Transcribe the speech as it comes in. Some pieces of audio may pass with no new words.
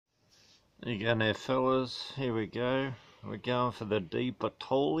There you go now, fellas. Here we go. We're going for the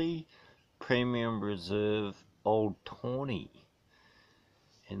DeBortoli Premium Reserve Old Tawny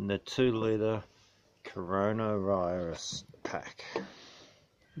in the 2 litre coronavirus pack.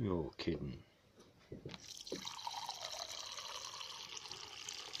 You're kidding.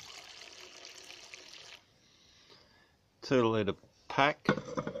 Two-litre pack.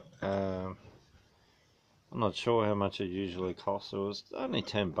 I'm not sure how much it usually costs. It was only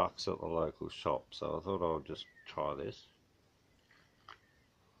 $10 at the local shop, so I thought I'd just try this.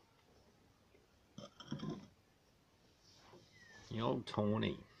 The old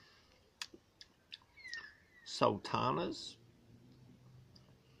Tawny. Sultanas.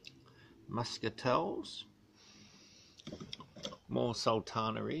 Muscatels. More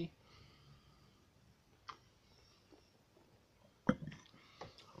sultanery.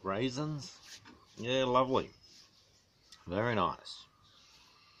 Raisins. Yeah, lovely. Very nice.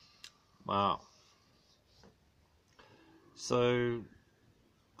 Wow. So,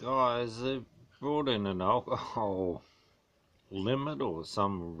 guys, they've brought in an alcohol limit or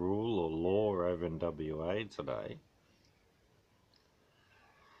some rule or law over in WA today.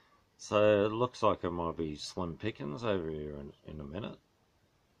 So it looks like it might be slim pickings over here in a minute.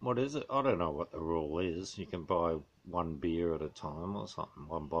 What is it? I don't know what the rule is. You can buy one beer at a time or something.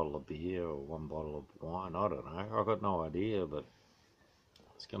 One bottle of beer or one bottle of wine. I don't know. I've got no idea, but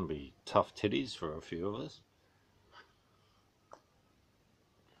it's going to be tough titties for a few of us.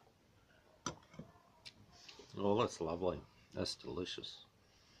 Oh, that's lovely. That's delicious.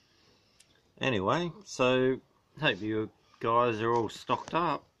 Anyway, so hope you guys are all stocked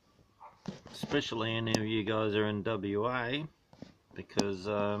up. Especially any of you guys are in WA. Because,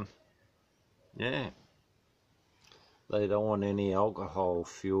 yeah, they don't want any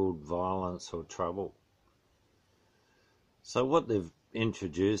alcohol-fueled violence or trouble. So what they're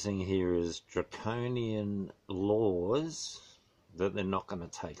introducing here is draconian laws that they're not going to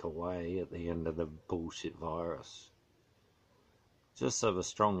take away at the end of the bullshit virus. Just have a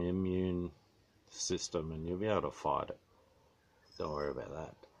strong immune system and you'll be able to fight it. Don't worry about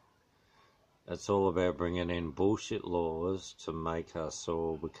that. It's all about bringing in bullshit laws to make us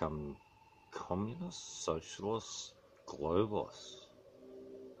all become communists, socialists, globalists.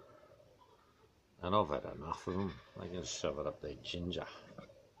 And I've had enough of them. They can shove it up their ginger.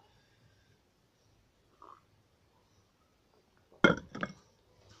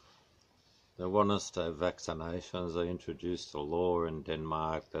 They want us to have vaccinations. They introduced a law in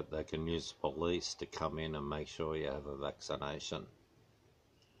Denmark that they can use police to come in and make sure you have a vaccination.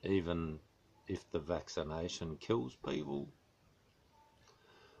 Even if the vaccination kills people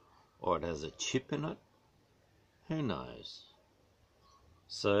or it has a chip in it, who knows?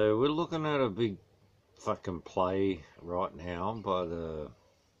 So we're looking at a big fucking play right now by the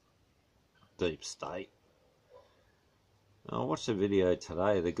deep state. I watched a video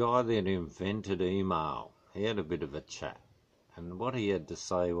today. The guy that invented email, he had a bit of a chat, and what he had to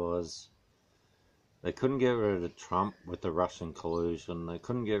say was they couldn't get rid of Trump with the Russian collusion. They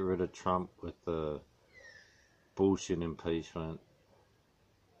couldn't get rid of Trump with the bullshit impeachment.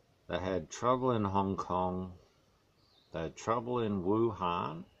 They had trouble in Hong Kong. They had trouble in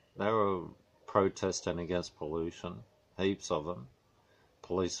Wuhan. They were protesting against pollution. Heaps of them.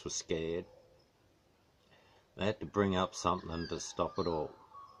 Police were scared. They had to bring up something to stop it all.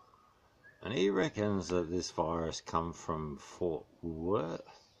 And he reckons that this virus come from Fort Worth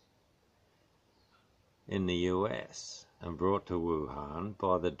in the US and brought to Wuhan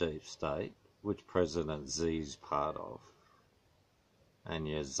by the deep state, which President Xi's part of, and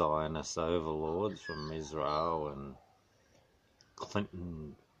your Zionist overlords from Israel and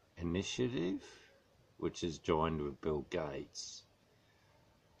Clinton Initiative, which is joined with Bill Gates,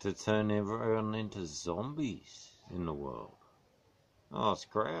 to turn everyone into zombies in the world. Oh, it's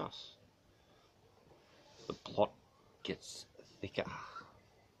grouse. The plot gets thicker.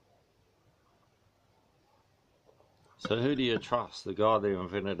 So who do you trust? The guy that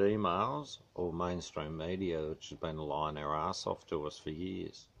invented emails or mainstream media, which has been lying their ass off to us for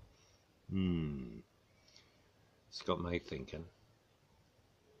years? It's got me thinking.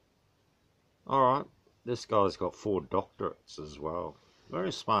 Alright, this guy's got 4 doctorates as well.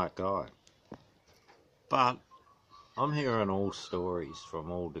 Very smart guy. But I'm hearing all stories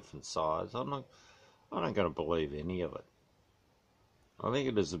from all different sides. I don't going to believe any of it. I think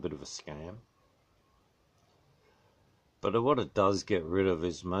it is a bit of a scam. But what it does get rid of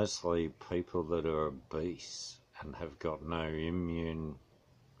is mostly people that are obese and have got no immune.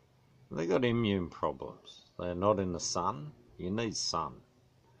 They got immune problems. They're not in the sun. You need sun.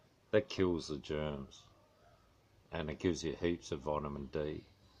 That kills the germs. And it gives you heaps of vitamin D.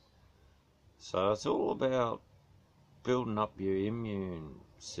 So it's all about building up your immune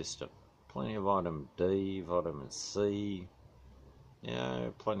system. Plenty of vitamin D, vitamin C, you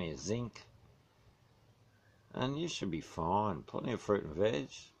know, plenty of zinc. And you should be fine. Plenty of fruit and veg.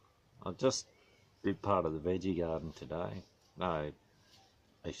 I just did part of the veggie garden today. No,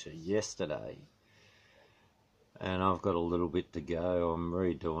 actually yesterday. And I've got a little bit to go. I'm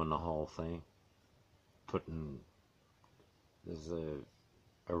redoing the whole thing. There's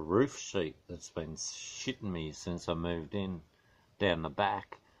a roof sheet that's been shitting me since I moved in down the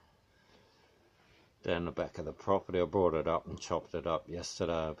back of the property. I brought it up and chopped it up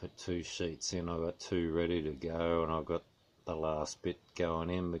yesterday. I put 2 sheets in. I got 2 ready to go, and I've got the last bit going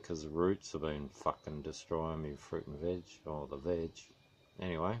in because the roots have been fucking destroying me fruit and veg, or the veg.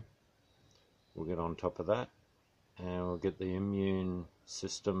 Anyway, we'll get on top of that, and we'll get the immune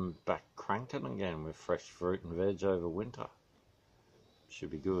system back cranking again with fresh fruit and veg over winter.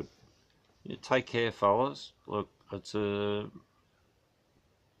 Should be good. You take care, fellas. Look, it's a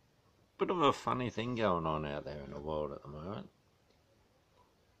bit of a funny thing going on out there in the world at the moment.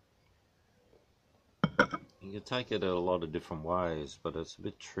 You can take it a lot of different ways, but it's a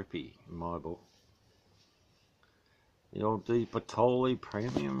bit trippy in my book. The old DeBortoli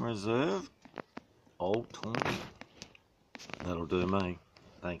Premium Reserve, Old Tawny. That'll do me.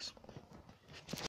 Thanks.